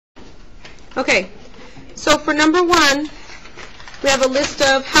Okay, so for number 1, we have a list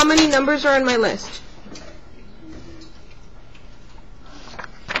of how many numbers are in my list.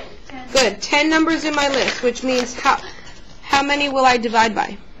 Good, 10 numbers in my list, which means how many will I divide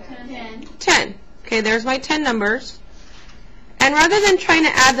by? 10. 10. Okay, there's my 10 numbers. And rather than trying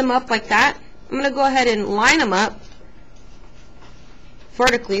to add them up like that, I'm going to go ahead and line them up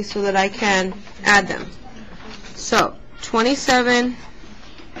vertically so that I can add them. So, 27,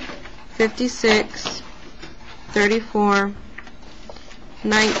 56, 34,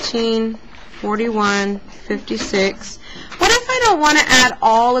 19, 41, 56. What if I don't want to add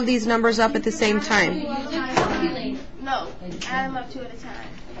all of these numbers up at the same time? No, add them up 2 at a time.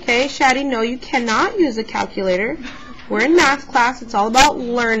 Okay, Shaddy, no, you cannot use a calculator. We're in math class. It's all about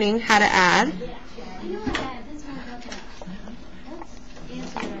learning how to add.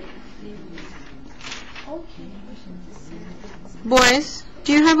 Boys,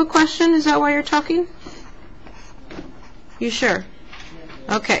 do you have a question? Is that why you're talking? You sure?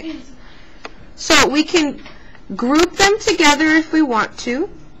 Okay. So we can group them together if we want to,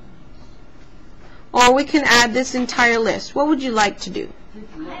 or we can add this entire list. What would you like to do?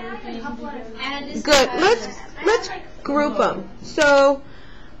 Good. Let's group them. So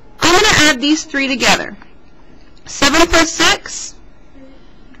I'm going to add these 3 together. 7 plus 6?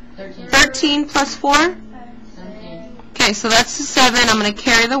 13 plus 4? Okay, so that's the 7. I'm going to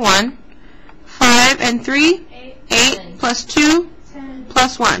carry the 1. 5 and 3? 8 plus 2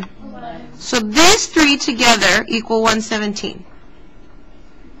 plus 1. So these 3 together equal 117.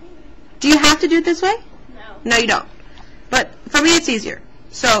 Do you have to do it this way? No, you don't. But for me, it's easier.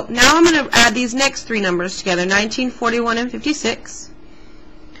 So now I'm going to add these next 3 numbers together, 19, 41, and 56.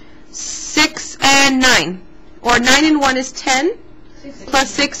 6 and 9. Or 9 and 1 is 10. Plus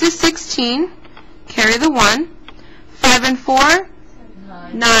 6 is 16. Carry the 1. 5 and 4,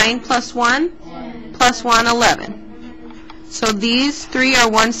 9 plus 1, plus 1, 11. So these 3 are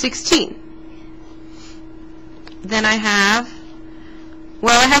 116. Then I have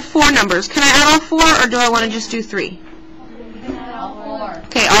 4 numbers. Can I add all 4, or do I want to just do 3?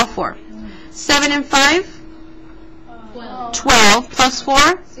 Okay, all 4. 7 and 5? 12 plus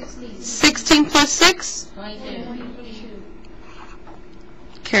 4? 16 plus 6?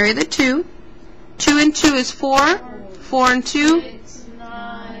 Carry the 2. 2 and 2 is 4. 4 and 2?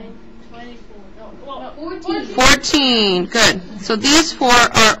 14. Good. So these 4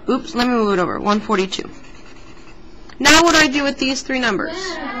 are, oops, let me move it over, 142. Now what do I do with these 3 numbers?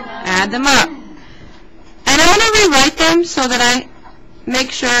 Add them up. And I want to rewrite them so that I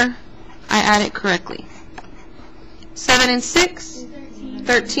make sure I add it correctly. 7 and 6?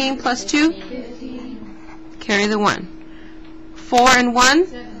 13 plus 2? Carry the 1. 4 and 1?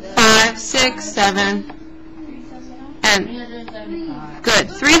 5, 6, 7. And good.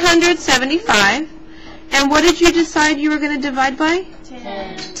 375. And what did you decide you were going to divide by?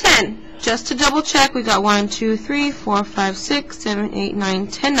 10. Just to double check, we got 1, 2, 3, 4, 5, 6, 7, 8, 9,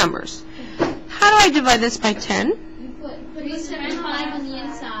 10 numbers. How do I divide this by 10? You put 75 on the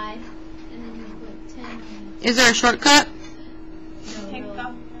inside, and then you put 10. Is there a shortcut?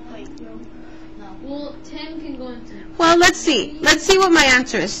 No. Well, 10 can go into... Well, let's see. Let's see what my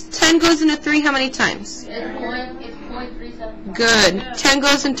answer is. 10 goes into 3 how many times? It's 0.37. Good. 10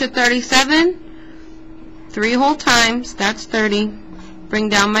 goes into 37. 3 whole times. That's 30. Bring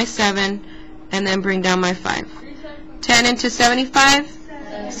down my 7. And then bring down my 5. 10 into 75?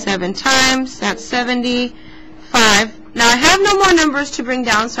 7 times. That's 70. 5. Now I have no more numbers to bring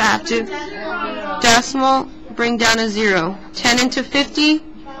down, so I have to decimal, bring down a 0. 10 into 50?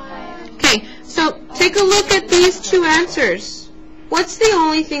 Okay, so take a look at these 2 answers. What's the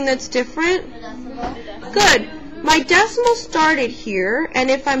only thing that's different? Good. My decimal started here, and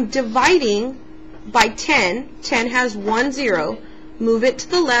if I'm dividing by 10, 10 has 1 0. Move it to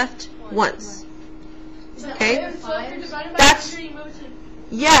the left once. Okay? That's,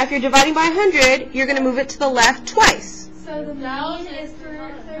 yeah, if you're dividing by 100, you're going to move it to the left twice. So the mean is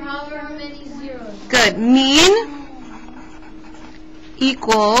however many zeros. Good. Mean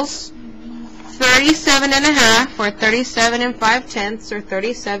equals 37 and a half, or 37 and 5/10, or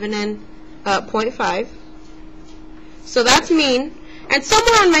 37 and 0.5. So that's mean. And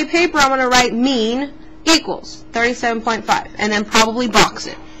somewhere on my paper, I'm going to write mean equals 37.5, and then probably box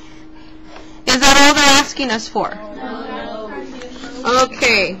it. Is that all they're asking us for? No.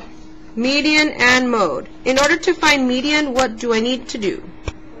 Okay. Median and mode. In order to find median, what do I need to do?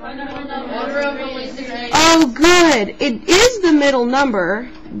 Oh, good. It is the middle number,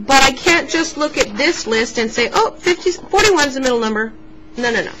 but I can't just look at this list and say, oh, 41 is the middle number.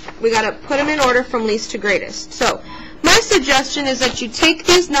 No. We got to put them in order from least to greatest. So my suggestion is that you take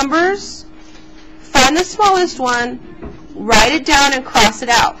these numbers find the smallest one, write it down and cross it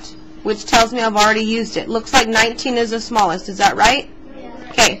out, which tells me I've already used it. Looks like 19 is the smallest. Is that right? Yeah.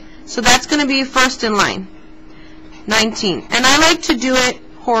 Okay, so that's going to be first in line. 19. And I like to do it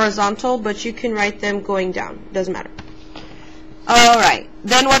horizontal, but you can write them going down. Doesn't matter. All right.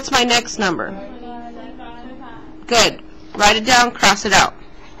 Then what's my next number? Good. Write it down, cross it out.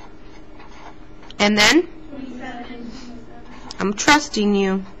 And then? I'm trusting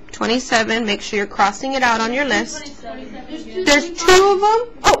you. 27. Make sure you're crossing it out on your list. There's 2 of them?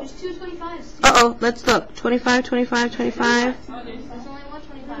 Oh. There's 2 25s. Uh-oh. Let's look. 25, 25, 25. There's only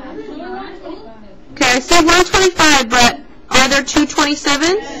 125. Okay, I said 125, but are there 2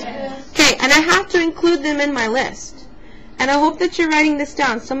 27s? Okay, and I have to include them in my list. And I hope that you're writing this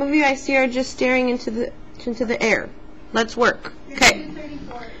down. Some of you I see are just staring into the air. Let's work. Okay.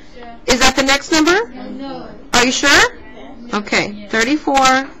 Is that the next number? No. Are you sure? Okay,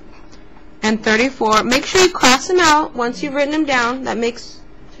 34 and 34. Make sure you cross them out once you've written them down. That makes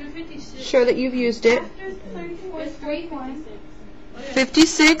sure that you've used it.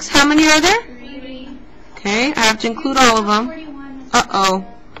 56. How many are there? Okay, I have to include all of them. Uh-oh.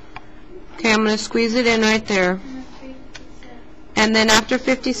 Okay, I'm going to squeeze it in right there. And then after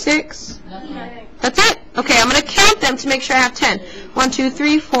 56? That's it? Okay, I'm going to count them to make sure I have 10. 1, 2,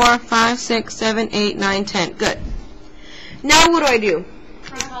 3, 4, 5, 6, 7, 8, 9, 10. Good. Now what do?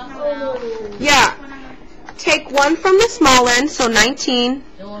 Yeah. Take one from the small end, so 19,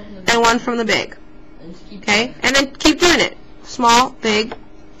 and one from the big. Okay? And then keep doing it. Small, big,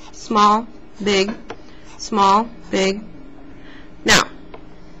 small, big, small, big. Now.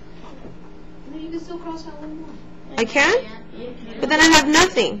 You can still cross out one more. I can? But then I have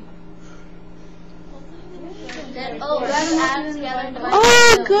nothing.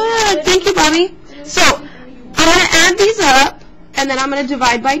 Oh, good. Thank you, Bobby. So, I'm going to add these up, and then I'm going to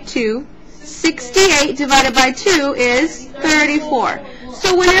divide by 2. 68 divided by 2 is 34.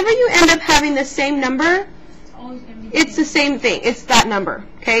 So whenever you end up having the same number, it's the same thing. It's that number,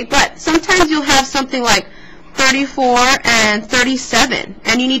 okay? But sometimes you'll have something like 34 and 37,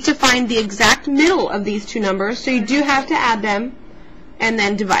 and you need to find the exact middle of these two numbers, so you do have to add them and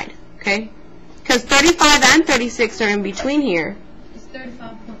then divide, okay? Because 35 and 36 are in between here. It's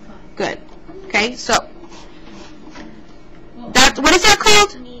 35.5. Good. Okay, so that's, what is that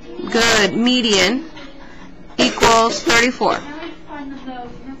called? Good. Median equals 34.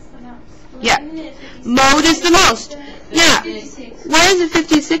 Yeah. Mode is the most. Yeah. Where is it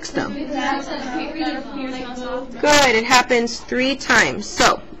 56 though? Good. It happens 3 times.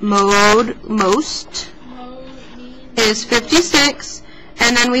 So mode most is 56,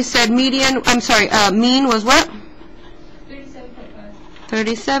 and then we said median. I'm sorry. Mean was what?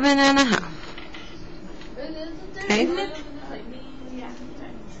 37 and a half. Okay.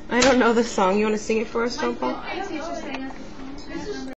 I don't know the song. You want to sing it for us, John Paul?